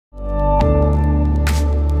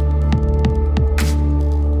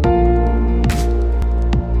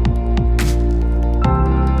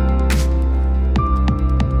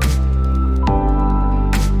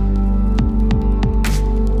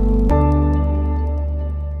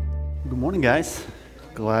Morning, guys.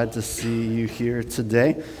 Glad to see you here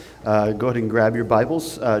today. Go ahead and grab your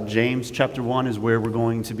Bibles. James chapter 1 is where we're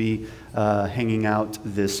going to be hanging out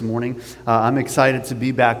this morning. I'm excited to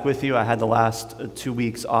be back with you. I had the last 2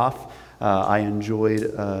 weeks off. I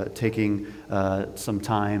enjoyed taking some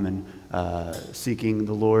time and seeking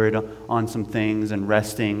the Lord on some things and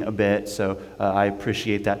resting a bit. So I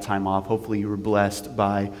appreciate that time off. Hopefully you were blessed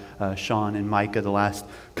by Sean and Micah the last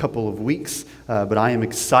couple of weeks. But I am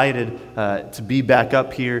excited to be back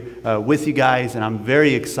up here with you guys, and I'm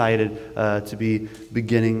very excited to be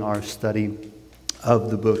beginning our study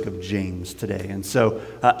of the book of James today. And so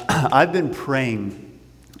I've been praying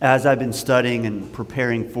as I've been studying and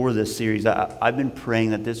preparing for this series. I've been praying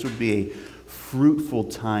that this would be a fruitful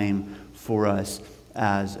time for us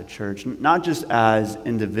as a church, not just as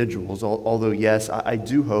individuals, although yes, I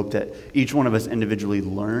do hope that each one of us individually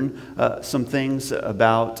learn some things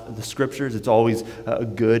about the scriptures. It's always a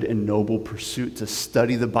good and noble pursuit to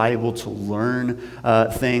study the Bible, to learn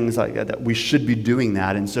things like that. We should be doing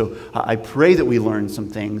that, and so I pray that we learn some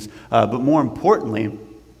things, but more importantly,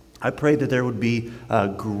 I pray that there would be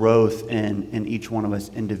growth in each one of us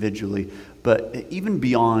individually. But even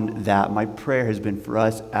beyond that, my prayer has been for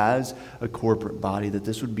us as a corporate body that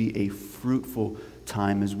this would be a fruitful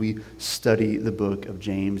time as we study the book of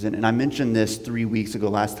James. And I mentioned this 3 weeks ago.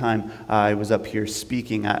 Last time I was up here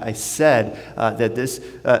speaking, I said that this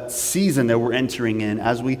season that we're entering in,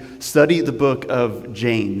 as we study the book of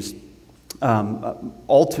James,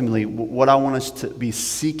 ultimately, what I want us to be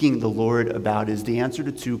seeking the Lord about is the answer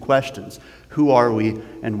to two questions. Who are we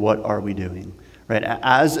and what are we doing? Right?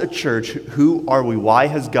 As a church, who are we? Why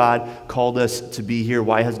has God called us to be here?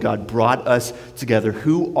 Why has God brought us together?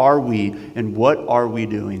 Who are we and what are we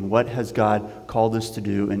doing? What has God called us to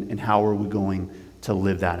do, and how are we going to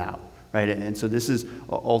live that out? Right? And so this is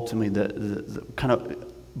ultimately the kind of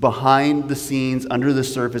behind the scenes, under the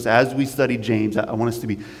surface, as we study James. I want us to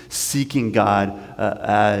be seeking God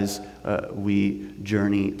as we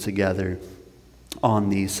journey together on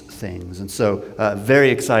these things. And so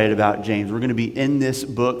very excited about James. We're going to be in this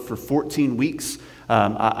book for 14 weeks.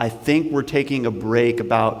 I think we're taking a break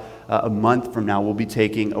about a month from now. We'll be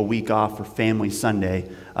taking a week off for Family Sunday.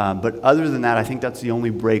 But other than that, I think that's the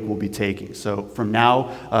only break we'll be taking. So from now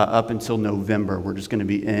up until November, we're just going to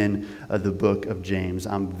be in the book of James.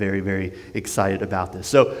 I'm very, very excited about this.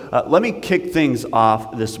 So let me kick things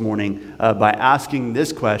off this morning by asking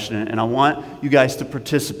this question, and I want you guys to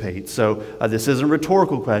participate. So this is a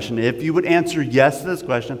rhetorical question. If you would answer yes to this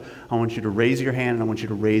question, I want you to raise your hand, and I want you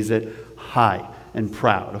to raise it high and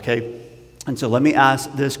proud, okay? And so let me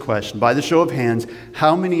ask this question. By the show of hands,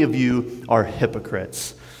 how many of you are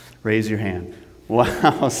hypocrites? Raise your hand.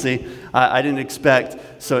 Wow, see, I didn't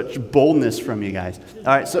expect such boldness from you guys. All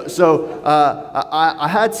right, so I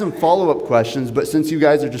had some follow-up questions, but since you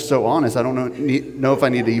guys are just so honest, I don't know if I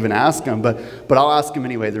need to even ask them, but I'll ask them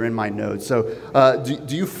anyway. They're in my notes. So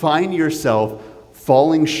do you find yourself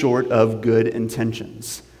falling short of good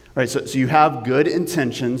intentions? Right, so you have good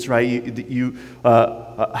intentions, right? You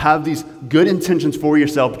have these good intentions for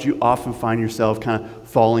yourself, but you often find yourself kind of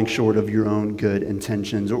falling short of your own good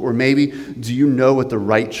intentions. Or maybe, do you know what the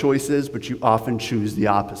right choice is, but you often choose the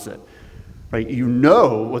opposite? Right? You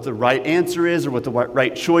know what the right answer is or what the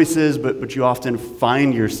right choice is, but you often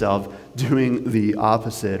find yourself doing the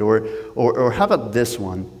opposite. Or how about this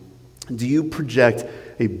one? Do you project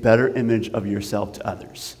a better image of yourself to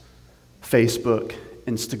others? Facebook,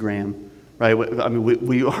 Instagram, right? I mean,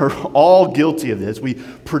 we are all guilty of this. We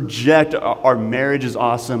project our marriage is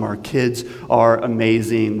awesome, our kids are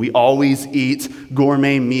amazing, we always eat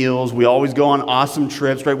gourmet meals, we always go on awesome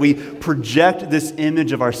trips, right? We project this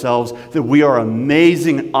image of ourselves that we are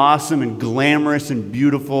amazing and awesome and glamorous and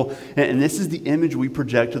beautiful, and this is the image we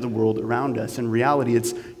project to the world around us. In reality,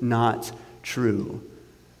 it's not true,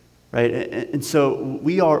 right? And so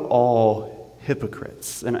we are all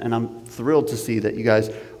hypocrites. And I'm thrilled to see that you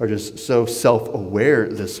guys are just so self-aware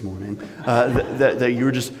this morning, that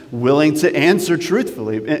you're just willing to answer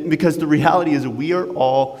truthfully, because the reality is that we are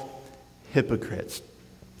all hypocrites.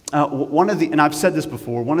 And I've said this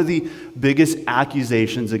before, one of the biggest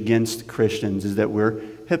accusations against Christians is that we're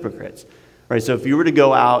hypocrites. Right? So if you were to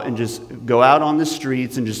go out on the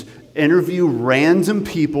streets and just interview random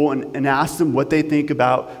people and ask them what they think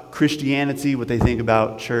about Christianity, what they think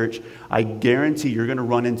about church, I guarantee you're going to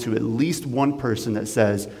run into at least one person that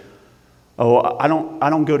says, "Oh, I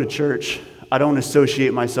don't go to church. I don't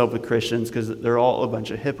associate myself with Christians because they're all a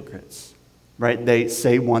bunch of hypocrites." Right? They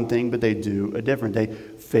say one thing, but they do a different. They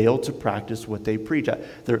fail to practice what they preach.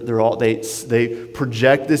 They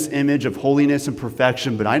project this image of holiness and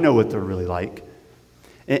perfection, but I know what they're really like.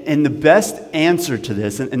 And the best answer to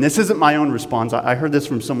this, and this isn't my own response, I heard this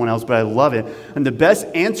from someone else, but I love it. And the best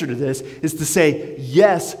answer to this is to say,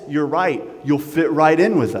 yes, you're right. You'll fit right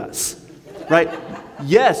in with us, right?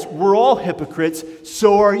 Yes, we're all hypocrites.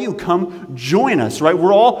 So are you. Come join us, right?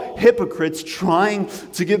 We're all hypocrites trying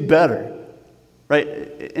to get better, right?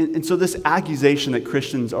 And so this accusation that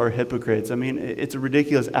Christians are hypocrites, I mean, it's a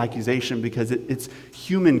ridiculous accusation because it's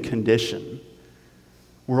human condition.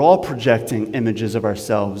 We're all projecting images of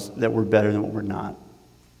ourselves that we're better than what we're not.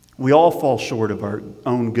 We all fall short of our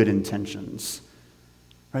own good intentions,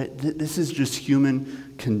 right? This is just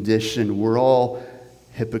human condition. We're all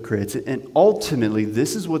hypocrites. And ultimately,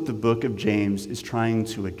 this is what the book of James is trying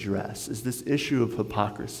to address, is this issue of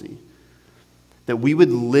hypocrisy. That we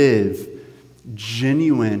would live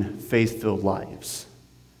genuine, faith-filled lives.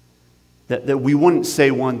 That we wouldn't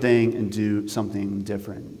say one thing and do something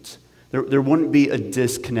different. There wouldn't be a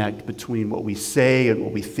disconnect between what we say and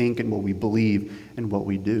what we think and what we believe and what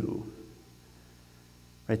we do.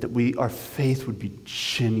 Right? That our faith would be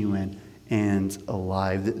genuine and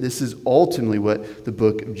alive. This is ultimately what the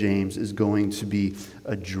book of James is going to be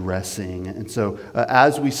addressing. And so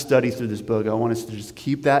as we study through this book, I want us to just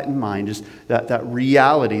keep that in mind, just that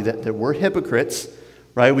reality that we're hypocrites,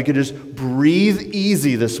 right? We could just breathe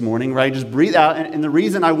easy this morning, right? Just breathe out. And the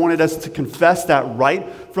reason I wanted us to confess that right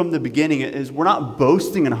from the beginning is we're not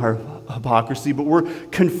boasting in our hypocrisy, but we're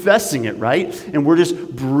confessing it, right? And we're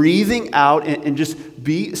just breathing out and just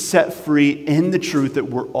be set free in the truth that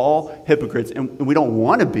we're all hypocrites. And we don't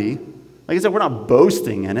want to be. Like I said, we're not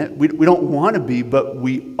boasting in it. We don't want to be, but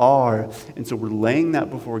we are. And so we're laying that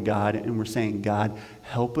before God, and we're saying, God,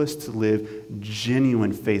 help us to live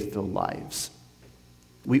genuine, faith-filled lives.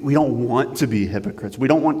 We don't want to be hypocrites. We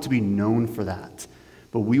don't want to be known for that.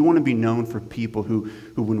 But we want to be known for people who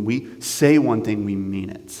when we say one thing, we mean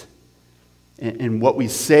it. And what we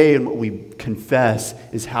say and what we confess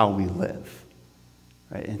is how we live.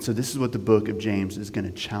 Right? And so this is what the book of James is going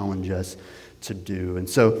to challenge us to do. And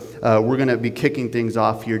so we're going to be kicking things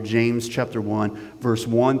off here. James chapter 1, verse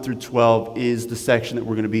 1 through 12 is the section that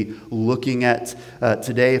we're going to be looking at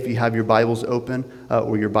today. If you have your Bibles open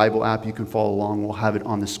or your Bible app, you can follow along. We'll have it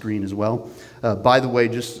on the screen as well. By the way,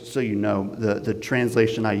 just so you know, the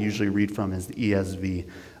translation I usually read from is the ESV.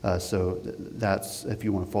 So that's if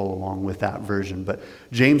you want to follow along with that version. But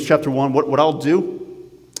James chapter 1, what I'll do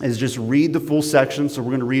is just read the full section. So we're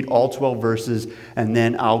going to read all 12 verses, and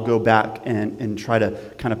then I'll go back and try to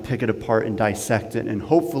kind of pick it apart and dissect it and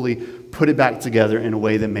hopefully put it back together in a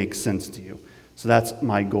way that makes sense to you. So that's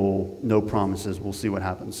my goal. No promises. We'll see what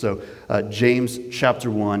happens. So James chapter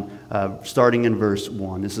 1, starting in verse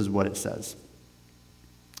 1, this is what it says.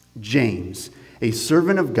 James, a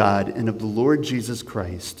servant of God and of the Lord Jesus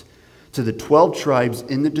Christ, to the 12 tribes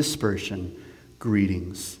in the dispersion,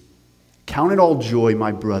 greetings. Count it all joy,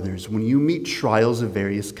 my brothers, when you meet trials of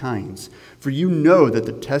various kinds, for you know that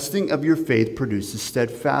the testing of your faith produces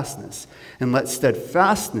steadfastness. And let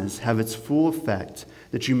steadfastness have its full effect,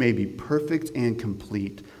 that you may be perfect and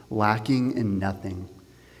complete, lacking in nothing.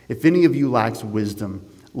 If any of you lacks wisdom,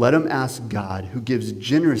 let him ask God, who gives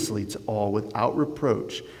generously to all without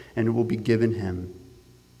reproach, and it will be given him.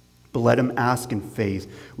 But let him ask in faith,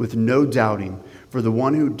 with no doubting. For the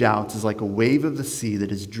one who doubts is like a wave of the sea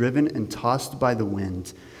that is driven and tossed by the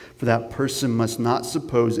wind. For that person must not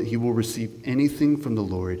suppose that he will receive anything from the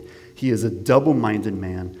Lord. He is a double-minded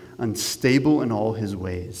man, unstable in all his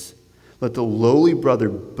ways. Let the lowly brother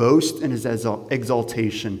boast in his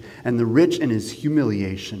exaltation, and the rich in his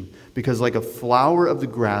humiliation, because like a flower of the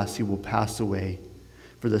grass he will pass away.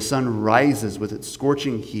 For the sun rises with its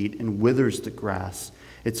scorching heat and withers the grass.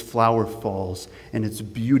 Its flower falls, and its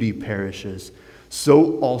beauty perishes.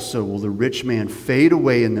 So also will the rich man fade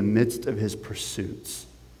away in the midst of his pursuits.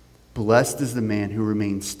 Blessed is the man who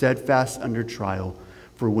remains steadfast under trial,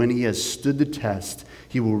 for when he has stood the test,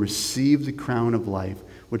 he will receive the crown of life,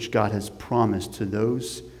 which God has promised to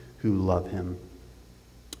those who love him.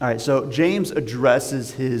 All right, so James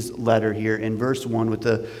addresses his letter here in verse 1 with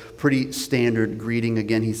a pretty standard greeting.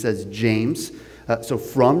 Again, he says, James. So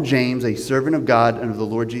from James, a servant of God and of the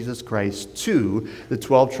Lord Jesus Christ, to the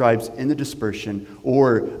 12 tribes in the dispersion,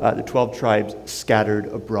 or the 12 tribes scattered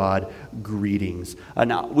abroad, greetings.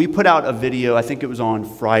 Now, we put out a video, I think it was on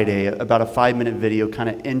Friday, about a 5-minute video kind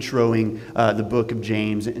of introing the book of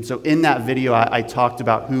James. And so in that video, I talked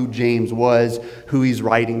about who James was, who he's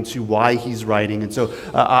writing to, why he's writing. And so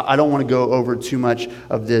I don't want to go over too much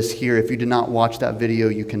of this here. If you did not watch that video,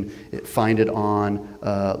 you can find it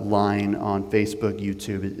online on Facebook Facebook,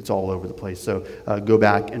 YouTube. It's all over the place. So go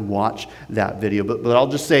back and watch that video. But I'll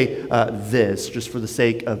just say this, just for the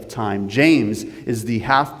sake of time. James is the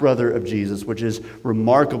half-brother of Jesus, which is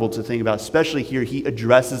remarkable to think about, especially here. He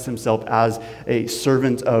addresses himself as a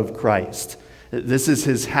servant of Christ. This is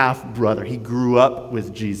his half-brother. He grew up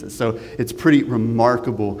with Jesus. So it's pretty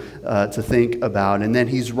remarkable to think about. And then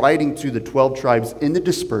he's writing to the 12 tribes in the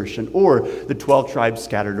dispersion, or the 12 tribes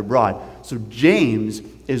scattered abroad. So James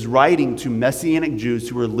is writing to Messianic Jews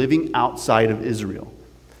who are living outside of Israel.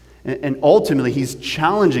 And ultimately, he's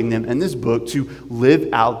challenging them in this book to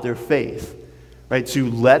live out their faith, right? To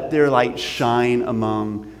let their light shine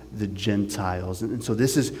among the Gentiles. And so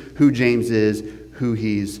this is who James is, who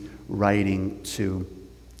he's writing to.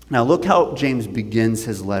 Now look how James begins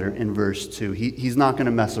his letter in verse 2. He's not going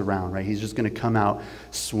to mess around, right? He's just going to come out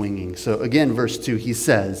swinging. So again, verse 2, he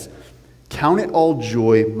says, "Count it all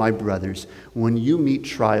joy, my brothers, when you meet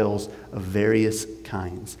trials of various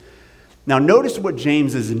kinds." Now notice what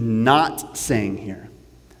James is not saying here.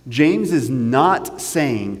 James is not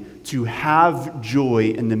saying to have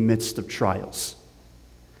joy in the midst of trials.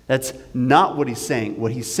 That's not what he's saying.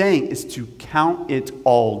 What he's saying is to count it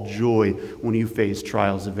all joy when you face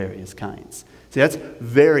trials of various kinds. See, that's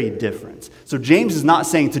very different. So James is not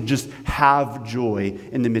saying to just have joy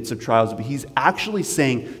in the midst of trials, but he's actually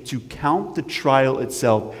saying to count the trial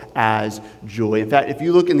itself as joy. In fact, if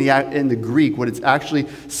you look in the Greek, what it's actually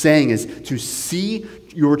saying is to see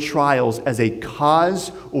your trials as a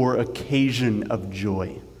cause or occasion of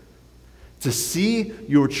joy. To see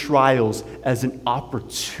your trials as an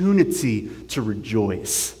opportunity to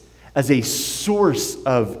rejoice, as a source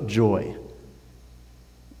of joy.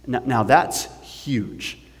 Now that's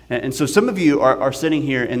huge. And so some of you are sitting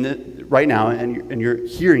here right now and you're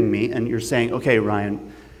hearing me and you're saying, okay,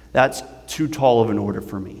 Ryan, that's too tall of an order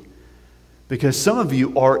for me. Because some of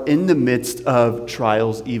you are in the midst of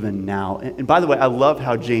trials even now. And by the way, I love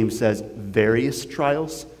how James says various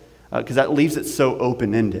trials, because that leaves it so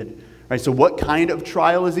open-ended. Right, so what kind of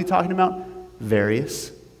trial is he talking about?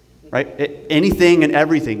 Various, right? Anything and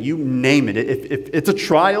everything, you name it. If it's a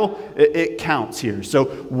trial, it counts here. So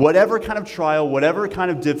whatever kind of trial, whatever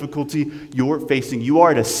kind of difficulty you're facing, you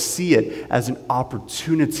are to see it as an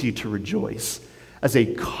opportunity to rejoice, as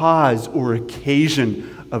a cause or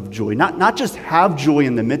occasion of joy. Not just have joy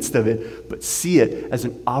in the midst of it, but see it as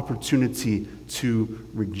an opportunity to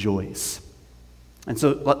rejoice. And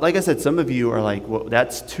so, like I said, some of you are like, well,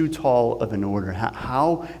 that's too tall of an order.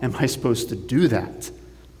 How am I supposed to do that?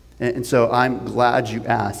 And so I'm glad you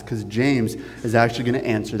asked, because James is actually going to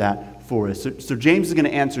answer that for us. So James is going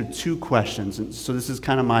to answer two questions. And so this is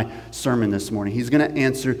kind of my sermon this morning. He's going to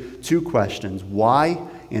answer two questions: why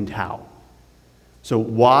and how. So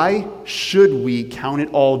why should we count it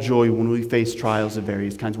all joy when we face trials of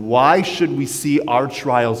various kinds? Why should we see our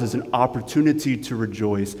trials as an opportunity to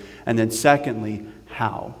rejoice? And then secondly,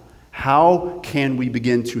 how? How can we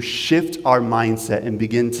begin to shift our mindset and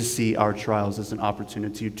begin to see our trials as an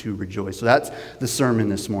opportunity to rejoice? So that's the sermon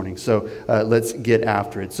this morning. So let's get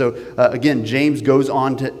after it. So again, James goes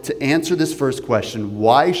on to answer this first question: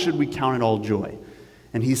 why should we count it all joy?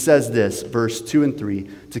 And he says this, verse 2 and 3,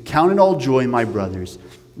 "To count it all joy, my brothers,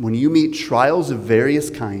 when you meet trials of various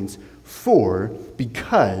kinds,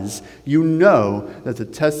 because you know that the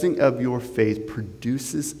testing of your faith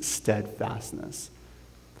produces steadfastness."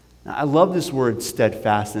 Now, I love this word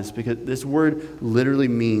steadfastness because this word literally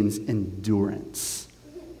means endurance.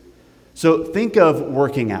 So think of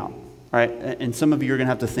working out, right? And some of you are going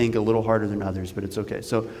to have to think a little harder than others, but it's okay.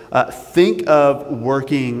 So think of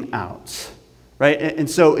working out. Right? And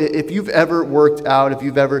so if you've ever worked out, if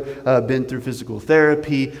you've ever been through physical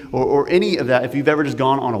therapy or any of that, if you've ever just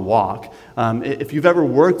gone on a walk, if you've ever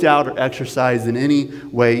worked out or exercised in any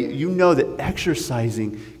way, you know that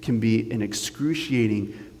exercising can be an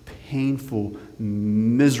excruciating, painful,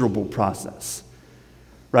 miserable process.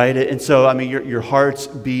 Right? And so, I mean, your heart's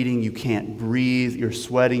beating, you can't breathe, you're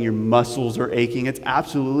sweating, your muscles are aching. It's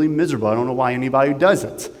absolutely miserable. I don't know why anybody does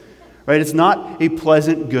it. Right? It's not a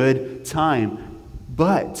pleasant, good time.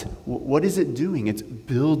 But what is it doing? It's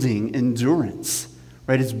building endurance,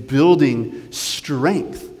 right? It's building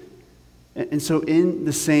strength. And so in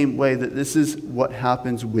the same way that this is what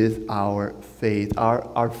happens with our faith.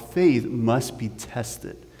 Our faith must be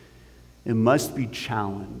tested. It must be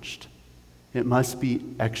challenged. It must be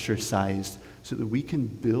exercised so that we can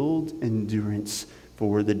build endurance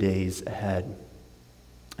for the days ahead.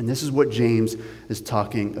 And this is what James is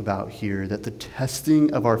talking about here, that the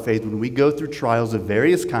testing of our faith, when we go through trials of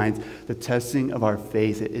various kinds, the testing of our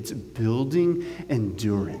faith, it's building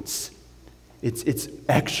endurance. It's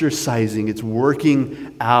exercising, it's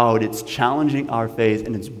working out, it's challenging our faith,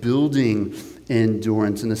 and it's building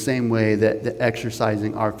endurance in the same way that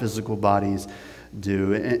exercising our physical bodies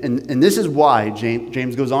do. And this is why,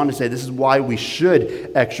 James goes on to say, this is why we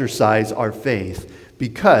should exercise our faith.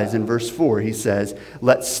 Because in verse 4 he says,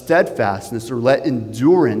 let steadfastness or let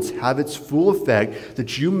endurance have its full effect,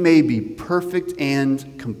 that you may be perfect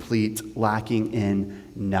and complete, lacking in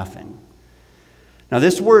nothing. Now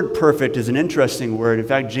this word perfect is an interesting word. In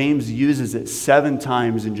fact, James uses it 7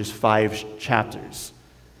 times in just 5 chapters.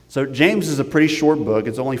 So James is a pretty short book.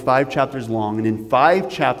 It's only 5 chapters long. And in 5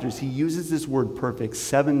 chapters, he uses this word perfect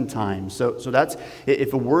 7 times. So that's,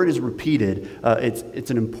 if a word is repeated, it's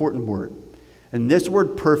an important word. And this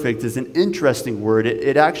word perfect is an interesting word.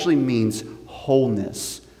 It actually means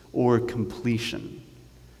wholeness or completion.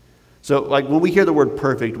 So like when we hear the word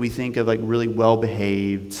perfect, we think of like really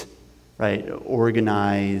well-behaved, right,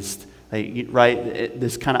 organized, right,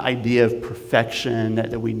 this kind of idea of perfection,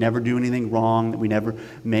 that we never do anything wrong, that we never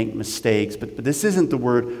make mistakes. But this isn't the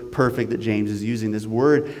word perfect that James is using. This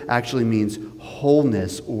word actually means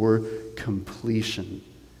wholeness or completion.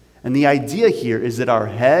 And the idea here is that our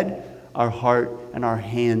head, our heart, and our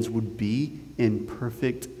hands would be in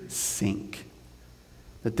perfect sync.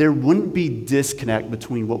 That there wouldn't be disconnect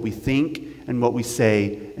between what we think and what we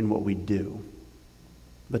say and what we do.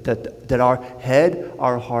 But that our head,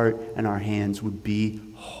 our heart, and our hands would be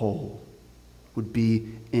whole, would be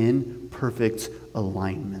in perfect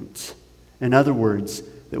alignment. In other words,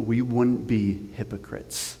 that we wouldn't be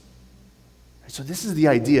hypocrites. So this is the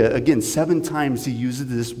idea. Again, 7 times he uses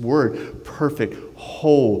this word, perfect,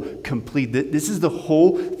 whole, complete. This is the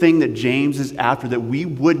whole thing that James is after, that we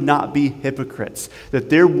would not be hypocrites, that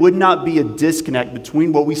there would not be a disconnect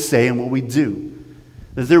between what we say and what we do,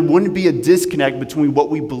 that there wouldn't be a disconnect between what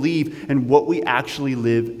we believe and what we actually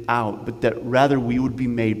live out, but that rather we would be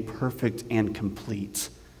made perfect and complete,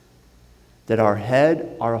 that our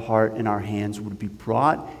head, our heart, and our hands would be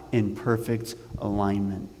brought in perfect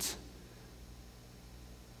alignment,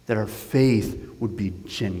 that our faith would be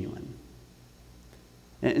genuine.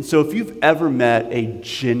 And so if you've ever met a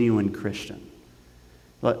genuine Christian,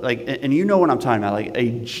 like, and you know what I'm talking about,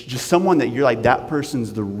 like just someone that you're like, that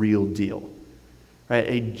person's the real deal,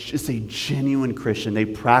 right? Just a genuine Christian. They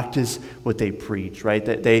practice what they preach, right?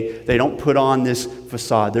 That they don't put on this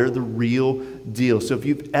facade. They're the real deal. So if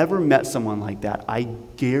you've ever met someone like that, I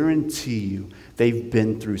guarantee you they've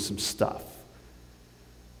been through some stuff.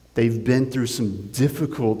 They've been through some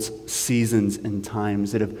difficult seasons and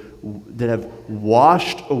times that have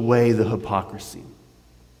washed away the hypocrisy.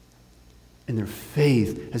 And their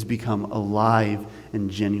faith has become alive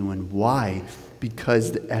and genuine. Why?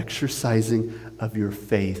 Because the exercising of your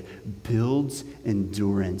faith builds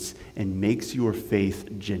endurance and makes your faith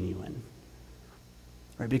genuine.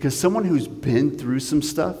 Right? Because someone who's been through some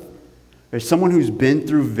stuff, or someone who's been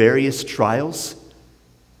through various trials,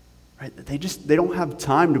 right, they don't have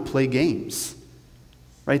time to play games.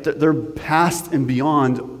 Right? They're past and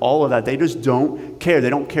beyond all of that. They just don't care.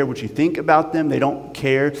 They don't care what you think about them. They don't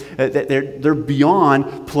care. They're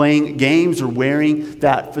beyond playing games or wearing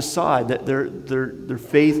that facade. That their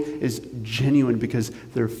faith is genuine because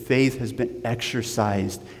their faith has been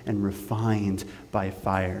exercised and refined by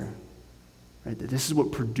fire. Right? This is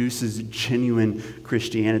what produces genuine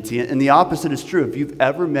Christianity. And the opposite is true. If you've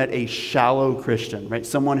ever met a shallow Christian, right?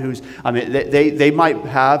 Someone who's, they might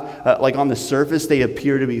have, like on the surface, they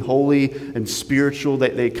appear to be holy and spiritual.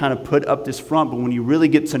 They kind of put up this front, but when you really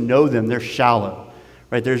get to know them, they're shallow.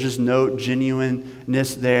 Right? There's just no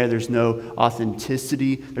genuineness there. There's no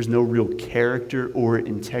authenticity. There's no real character or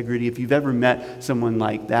integrity. If you've ever met someone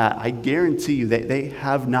like that, I guarantee you they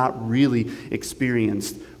have not really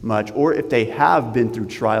experienced much. Or if they have been through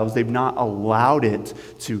trials, they've not allowed it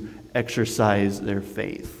to exercise their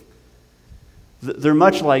faith. They're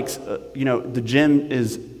much like, the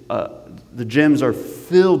gyms are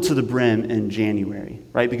filled to the brim in January,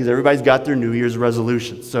 right? Because everybody's got their New Year's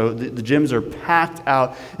resolutions. So the gyms are packed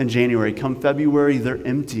out in January. Come February, they're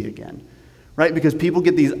empty again, right? Because people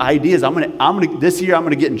get these ideas. This year I'm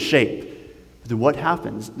gonna get in shape. But then what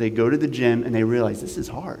happens? They go to the gym and they realize this is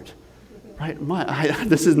hard, right?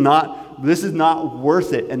 This is not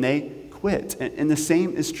worth it, and they quit. And the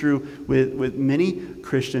same is true with many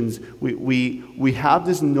Christians. We have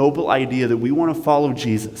this noble idea that we want to follow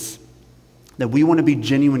Jesus, that we want to be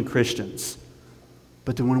genuine Christians.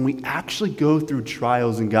 But then when we actually go through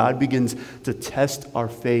trials and God begins to test our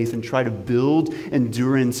faith and try to build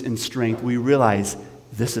endurance and strength, we realize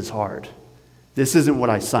this is hard. This isn't what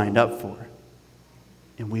I signed up for.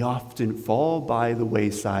 And we often fall by the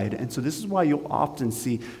wayside. And so this is why you'll often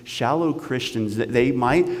see shallow Christians that they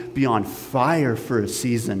might be on fire for a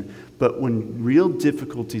season, but when real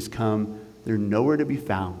difficulties come, they're nowhere to be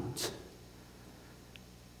found.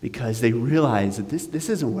 Because they realize that this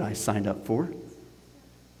isn't what I signed up for.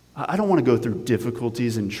 I don't want to go through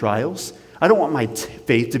difficulties and trials. I don't want my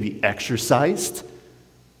faith to be exercised.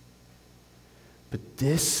 But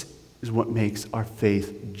this is what makes our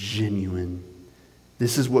faith genuine.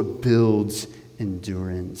 This is what builds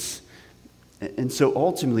endurance. And so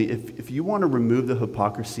ultimately, if you want to remove the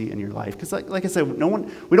hypocrisy in your life, because like I said, we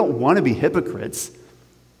don't want to be hypocrites.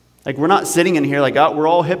 Like, we're not sitting in here like, oh, we're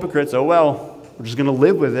all hypocrites. Oh, well, we're just going to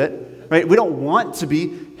live with it, right? We don't want to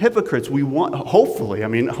be hypocrites. We want, hopefully,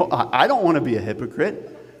 I don't want to be a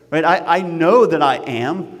hypocrite, right? I know that I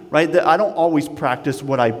am, right? That I don't always practice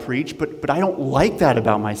what I preach, but I don't like that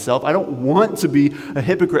about myself. I don't want to be a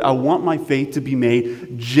hypocrite. I want my faith to be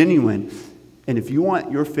made genuine. And if you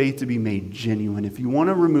want your faith to be made genuine, if you want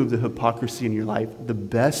to remove the hypocrisy in your life, the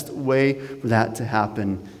best way for that to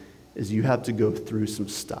happen is you have to go through some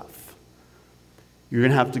stuff. You're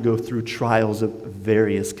going to have to go through trials of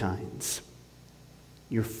various kinds.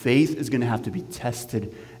 Your faith is going to have to be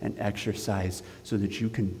tested and exercised so that you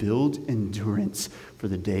can build endurance for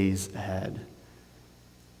the days ahead.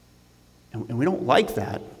 And we don't like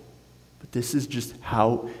that, but this is just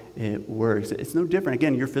how it works. It's no different.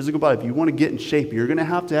 Again, your physical body, if you want to get in shape, you're going to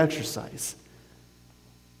have to exercise.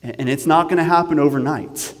 And it's not going to happen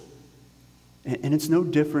overnight. And it's no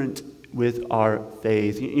different with our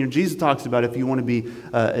faith. You know, Jesus talks about if you want to be,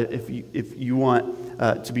 if you want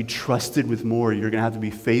to be trusted with more, you're going to have to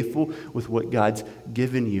be faithful with what God's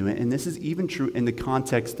given you. And this is even true in the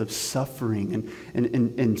context of suffering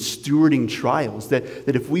and stewarding trials. That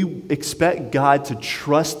if we expect God to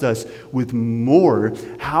trust us with more,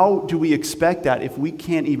 how do we expect that if we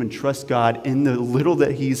can't even trust God in the little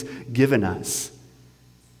that He's given us?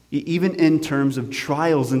 Even in terms of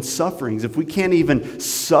trials and sufferings, if we can't even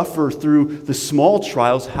suffer through the small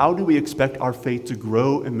trials, how do we expect our faith to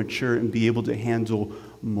grow and mature and be able to handle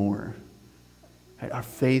more? Right? Our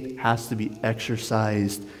faith has to be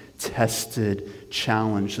exercised, tested,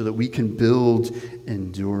 challenged, so that we can build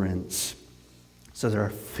endurance, so that our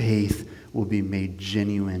faith will be made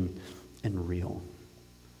genuine and real.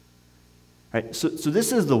 Right? So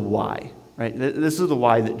this is the why. Right? This is the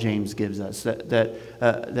why that James gives us,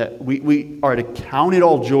 that we are to count it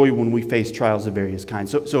all joy when we face trials of various kinds.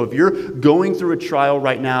 So if you're going through a trial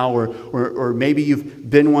right now, or maybe you've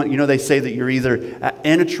been one, they say that you're either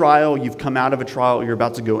in a trial, you've come out of a trial, or you're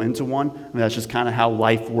about to go into one. That's just kind of how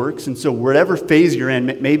life works. And so whatever phase you're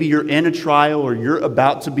in, maybe you're in a trial, or you're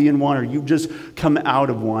about to be in one, or you've just come out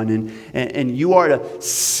of one, and you are to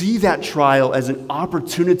see that trial as an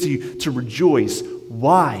opportunity to rejoice.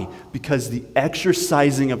 Why? Because the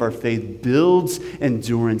exercising of our faith builds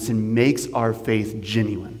endurance and makes our faith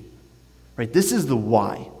genuine. Right? This is the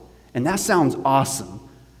why. And that sounds awesome.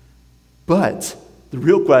 But the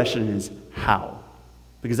real question is how?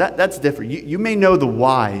 Because that's different. You may know the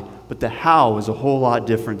why, but the how is a whole lot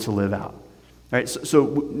different to live out. Right? So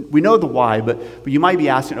we know the why, but you might be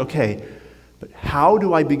asking, okay, but how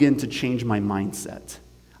do I begin to change my mindset?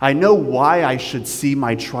 I know why I should see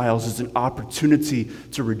my trials as an opportunity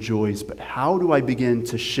to rejoice, but how do I begin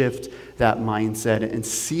to shift that mindset and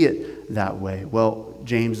see it that way? Well,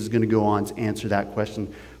 James is going to go on to answer that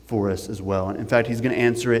question for us as well. And in fact, he's going to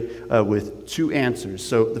answer it with two answers.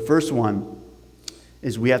 So the first one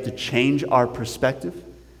is we have to change our perspective,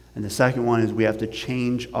 and the second one is we have to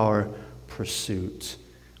change our pursuit.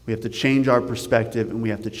 We have to change our perspective, and we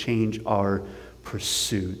have to change our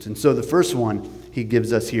pursuit. And so the first one he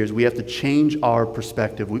gives us here is we have to change our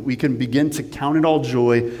perspective. We can begin to count it all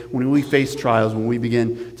joy when we face trials, when we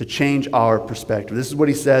begin to change our perspective. This is what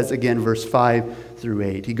he says again, verse 5 through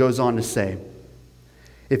 8. He goes on to say,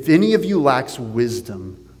 "If any of you lacks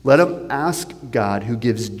wisdom, let him ask God, who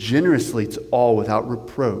gives generously to all without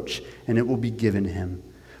reproach, and it will be given him.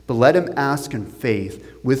 But let him ask in faith,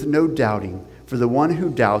 with no doubting. For the one who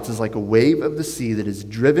doubts is like a wave of the sea that is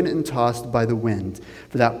driven and tossed by the wind.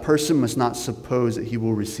 For that person must not suppose that he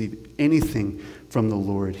will receive anything from the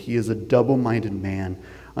Lord. He is a double-minded man,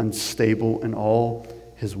 unstable in all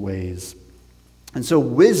his ways." And so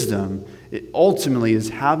wisdom, it ultimately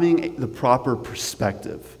is having the proper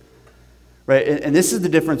perspective. Right? And this is the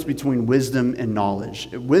difference between wisdom and knowledge.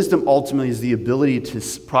 Wisdom ultimately is the ability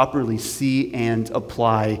to properly see and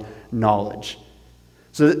apply knowledge.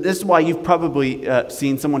 So this is why you've probably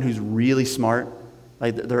seen someone who's really smart.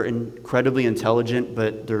 Like, they're incredibly intelligent,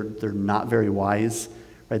 but they're not very wise.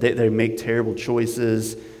 Right? They make terrible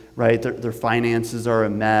choices. right? Their finances are a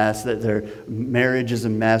mess, that their marriage is a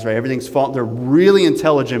mess, right? They're really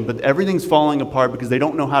intelligent, but everything's falling apart because they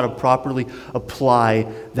don't know how to properly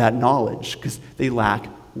apply that knowledge because they lack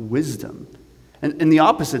wisdom. And the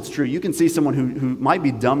opposite's true. You can see someone who might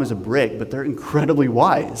be dumb as a brick, but they're incredibly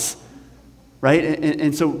wise, right?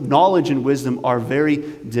 And so knowledge and wisdom are very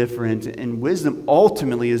different. And wisdom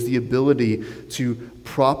ultimately is the ability to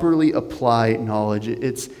properly apply knowledge.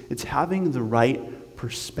 It's having the right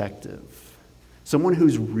perspective. Someone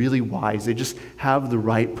who's really wise, they just have the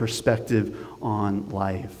right perspective on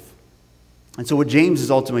life. And so what James is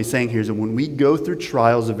ultimately saying here is that when we go through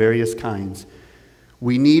trials of various kinds,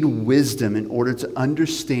 we need wisdom in order to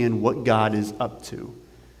understand what God is up to.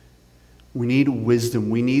 We need wisdom.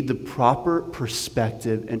 We need the proper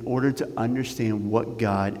perspective in order to understand what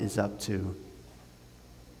God is up to.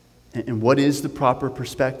 And what is the proper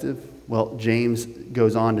perspective? Well, James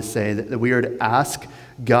goes on to say that we are to ask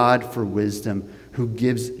God for wisdom, who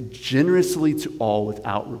gives generously to all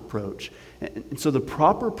without reproach. And so the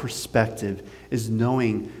proper perspective is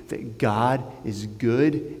knowing that God is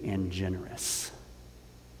good and generous.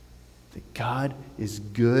 That God is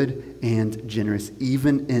good and generous,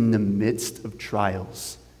 even in the midst of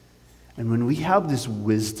trials. And when we have this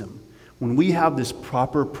wisdom, when we have this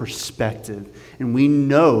proper perspective, and we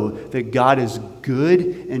know that God is good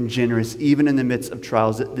and generous, even in the midst of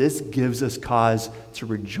trials, that this gives us cause to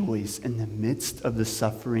rejoice in the midst of the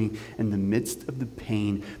suffering, in the midst of the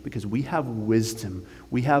pain, because we have wisdom.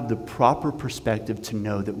 We have the proper perspective to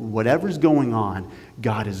know that whatever's going on,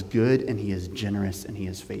 God is good and He is generous and He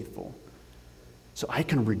is faithful. So I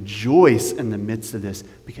can rejoice in the midst of this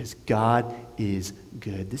because God is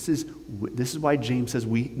good. This is why James says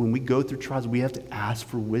when we go through trials, we have to ask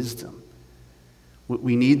for wisdom.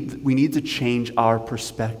 We need to change our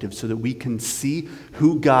perspective so that we can see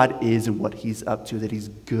who God is and what He's up to, that He's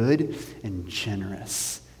good and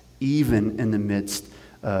generous, even in the midst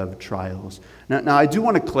of trials. Now I do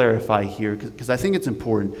want to clarify here, because I think it's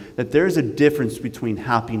important, that there is a difference between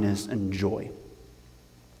happiness and joy.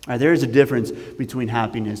 There is a difference between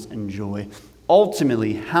happiness and joy.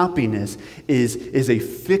 Ultimately, happiness is a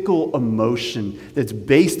fickle emotion that's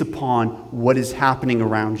based upon what is happening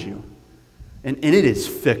around you. And it is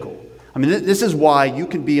fickle. I mean, this is why you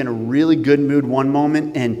can be in a really good mood one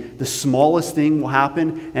moment and the smallest thing will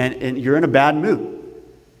happen and you're in a bad mood,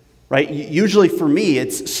 right? Usually for me,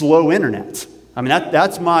 it's slow internet. I mean,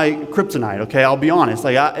 that's my kryptonite, okay? I'll be honest.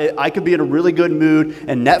 Like I could be in a really good mood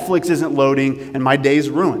and Netflix isn't loading and my day's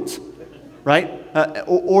ruined, right?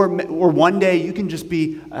 Or one day you can just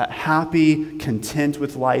be happy, content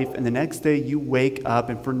with life, and the next day you wake up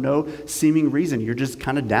and for no seeming reason, you're just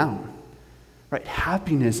kind of down, right?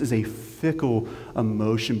 Happiness is a fickle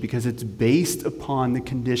emotion because it's based upon the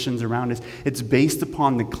conditions around us. It's based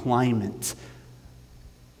upon the climate.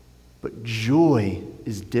 But joy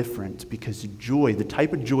is different because joy, the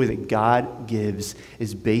type of joy that God gives,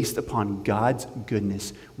 is based upon God's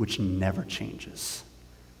goodness, which never changes.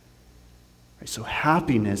 Right, so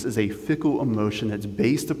happiness is a fickle emotion that's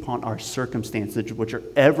based upon our circumstances, which are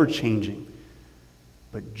ever changing.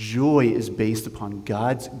 But joy is based upon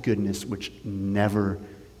God's goodness, which never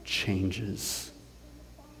changes.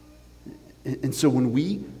 And so when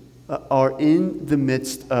we are in the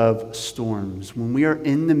midst of storms, when we are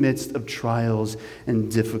in the midst of trials and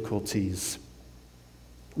difficulties,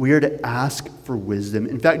 we are to ask for wisdom.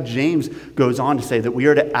 In fact, James goes on to say that we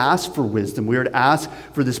are to ask for wisdom. We are to ask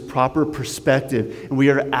for this proper perspective. And we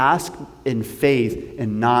are to ask in faith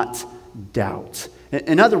and not doubt.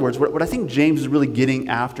 In other words, what I think James is really getting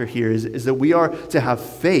after here is that we are to have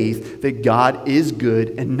faith that God is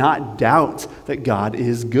good and not doubt that God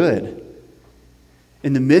is good.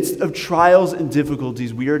 In the midst of trials and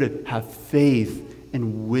difficulties, we are to have faith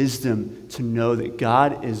and wisdom to know that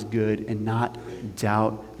God is good and not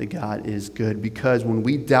doubt that God is good. Because when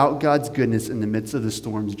we doubt God's goodness in the midst of the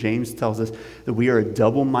storms, James tells us that we are a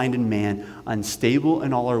double-minded man, unstable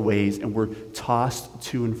in all our ways, and we're tossed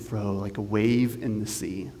to and fro like a wave in the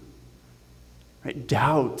sea. Right?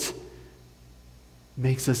 Doubt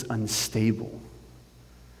makes us unstable.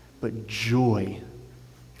 But joy,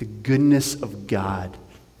 the goodness of God,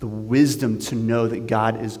 the wisdom to know that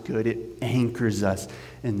God is good, it anchors us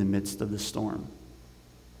in the midst of the storm.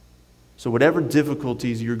 So whatever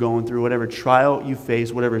difficulties you're going through, whatever trial you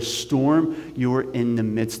face, whatever storm you're in the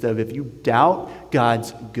midst of, if you doubt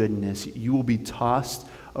God's goodness, you will be tossed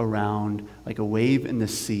around like a wave in the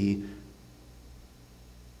sea.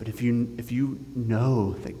 But if you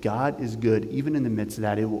know that God is good, even in the midst of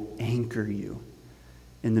that, it will anchor you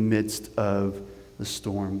in the midst of the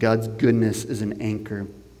storm. God's goodness is an anchor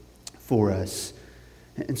for us.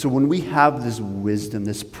 And so when we have this wisdom,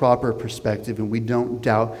 this proper perspective, and we don't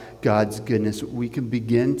doubt God's goodness, we can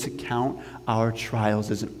begin to count our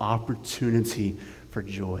trials as an opportunity for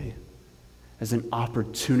joy, as an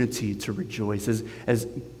opportunity to rejoice, as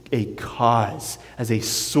a cause, as a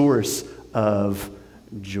source of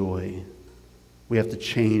joy. We have to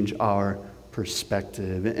change our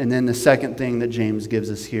perspective. And then the second thing that James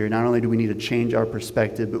gives us here, not only do we need to change our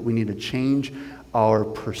perspective, but we need to change our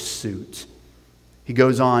pursuit. He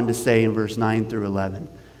goes on to say in verse 9 through 11,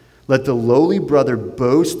 "Let the lowly brother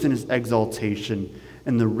boast in his exaltation,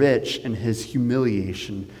 and the rich in his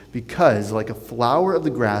humiliation, because like a flower of the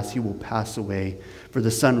grass he will pass away. For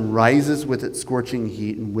the sun rises with its scorching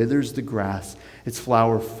heat and withers the grass, its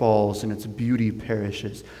flower falls and its beauty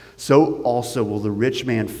perishes. So also will the rich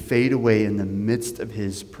man fade away in the midst of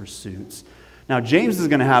his pursuits." Now, James is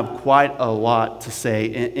going to have quite a lot to say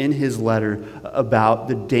in his letter about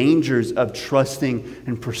the dangers of trusting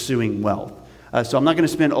and pursuing wealth. So I'm not going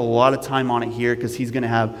to spend a lot of time on it here because he's going to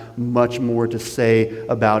have much more to say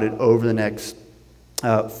about it over the next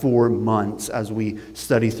 4 months as we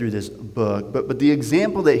study through this book. But the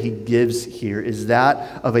example that he gives here is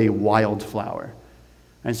that of a wildflower.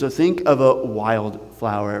 And so think of a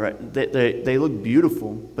wildflower. Right? They look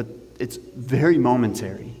beautiful, but it's very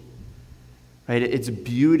momentary. Right? Its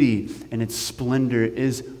beauty and its splendor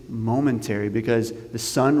is momentary because the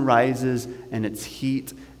sun rises and its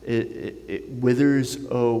heat it withers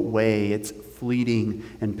away. It's fleeting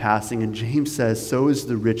and passing. And James says, so is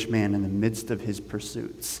the rich man in the midst of his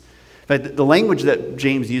pursuits. In fact, the language that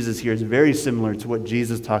James uses here is very similar to what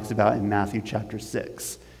Jesus talks about in Matthew chapter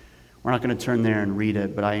 6. We're not going to turn there and read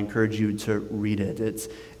it, but I encourage you to read it. It's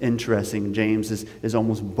interesting. James is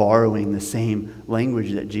almost borrowing the same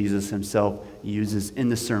language that Jesus himself uses in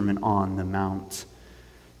the Sermon on the Mount.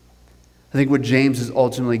 I think what James is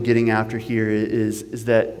ultimately getting after here is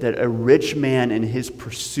that a rich man in his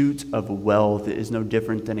pursuit of wealth is no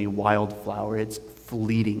different than a wildflower. It's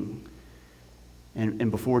fleeting. And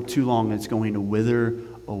before too long, it's going to wither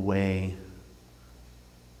away.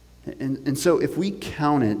 And so if we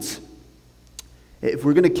count it, if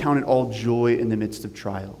we're going to count it all joy in the midst of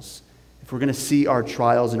trials, if we're going to see our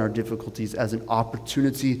trials and our difficulties as an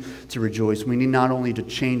opportunity to rejoice, we need not only to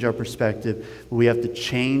change our perspective, but we have to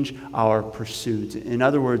change our pursuit. In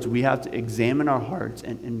other words, we have to examine our hearts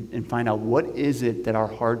and find out what is it that our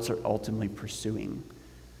hearts are ultimately pursuing.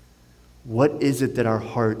 What is it that our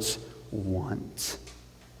hearts want?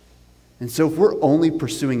 And so if we're only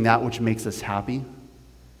pursuing that which makes us happy,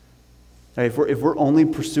 if we're only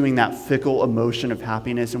pursuing that fickle emotion of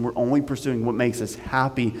happiness and we're only pursuing what makes us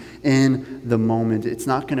happy in the moment, it's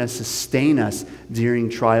not going to sustain us during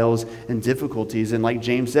trials and difficulties. And like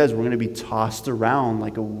James says, we're going to be tossed around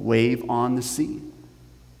like a wave on the sea.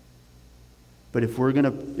 But if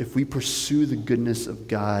we pursue the goodness of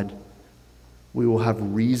God, we will have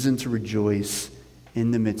reason to rejoice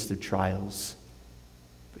in the midst of trials.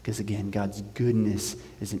 Because again, God's goodness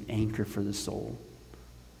is an anchor for the soul.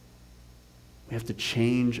 We have to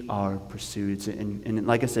change our pursuits. And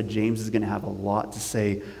like I said, James is going to have a lot to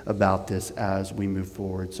say about this as we move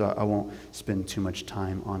forward. So I won't spend too much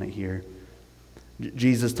time on it here.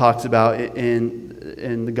 Jesus talks about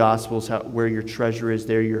in the Gospels how where your treasure is,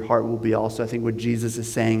 there your heart will be also. I think what Jesus is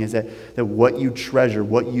saying is that what you treasure,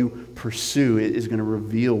 what you pursue is going to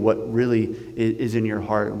reveal what really is in your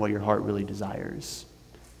heart and what your heart really desires.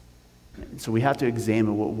 So we have to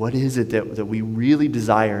examine what is it that we really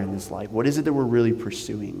desire in this life? What is it that we're really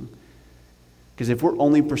pursuing? Because if we're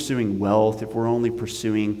only pursuing wealth, if we're only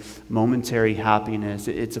pursuing momentary happiness,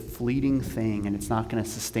 it's a fleeting thing and it's not going to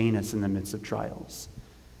sustain us in the midst of trials.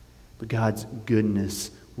 But God's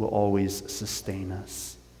goodness will always sustain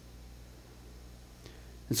us.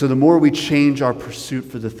 And so the more we change our pursuit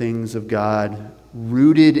for the things of God,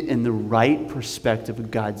 rooted in the right perspective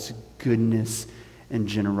of God's goodness and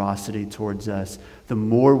generosity towards us, the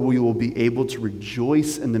more we will be able to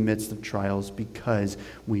rejoice in the midst of trials because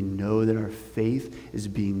we know that our faith is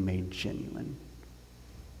being made genuine.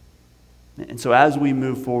 And so as we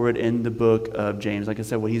move forward in the book of James, like I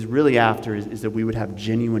said, what he's really after is that we would have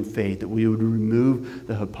genuine faith, that we would remove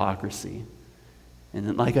the hypocrisy. And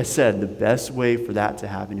then, like I said, the best way for that to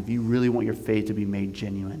happen, if you really want your faith to be made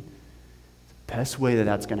genuine, the best way that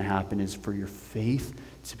that's going to happen is for your faith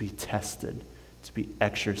to be tested, to be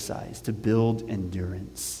exercised, to build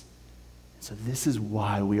endurance. So this is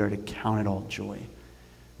why we are to count it all joy.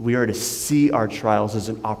 We are to see our trials as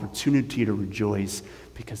an opportunity to rejoice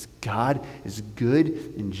because God is good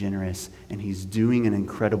and generous and he's doing an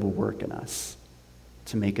incredible work in us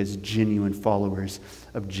to make us genuine followers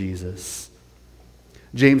of Jesus.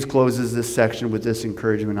 James closes this section with this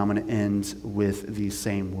encouragement. I'm going to end with these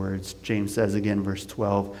same words. James says again, verse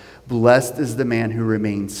 12, "Blessed is the man who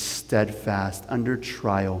remains steadfast under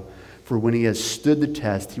trial, for when he has stood the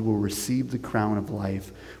test, he will receive the crown of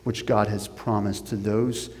life, which God has promised to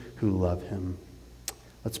those who love him."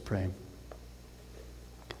 Let's pray.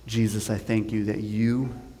 Jesus, I thank you that you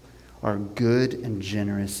are good and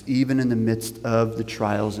generous, even in the midst of the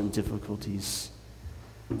trials and difficulties.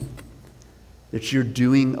 That you're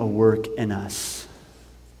doing a work in us,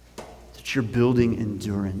 that you're building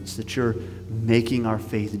endurance, that you're making our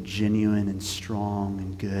faith genuine and strong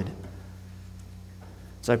and good.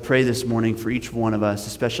 So I pray this morning for each one of us,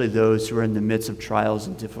 especially those who are in the midst of trials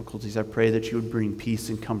and difficulties, I pray that you would bring peace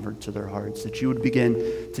and comfort to their hearts, that you would begin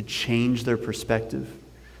to change their perspective,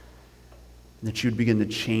 and that you would begin to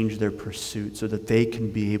change their pursuit so that they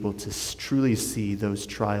can be able to truly see those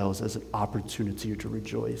trials as an opportunity to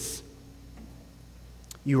rejoice.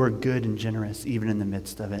 You are good and generous even in the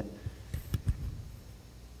midst of it.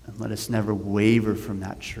 And let us never waver from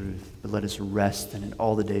that truth, but let us rest in it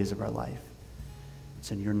all the days of our life.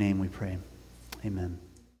 It's in your name we pray. Amen.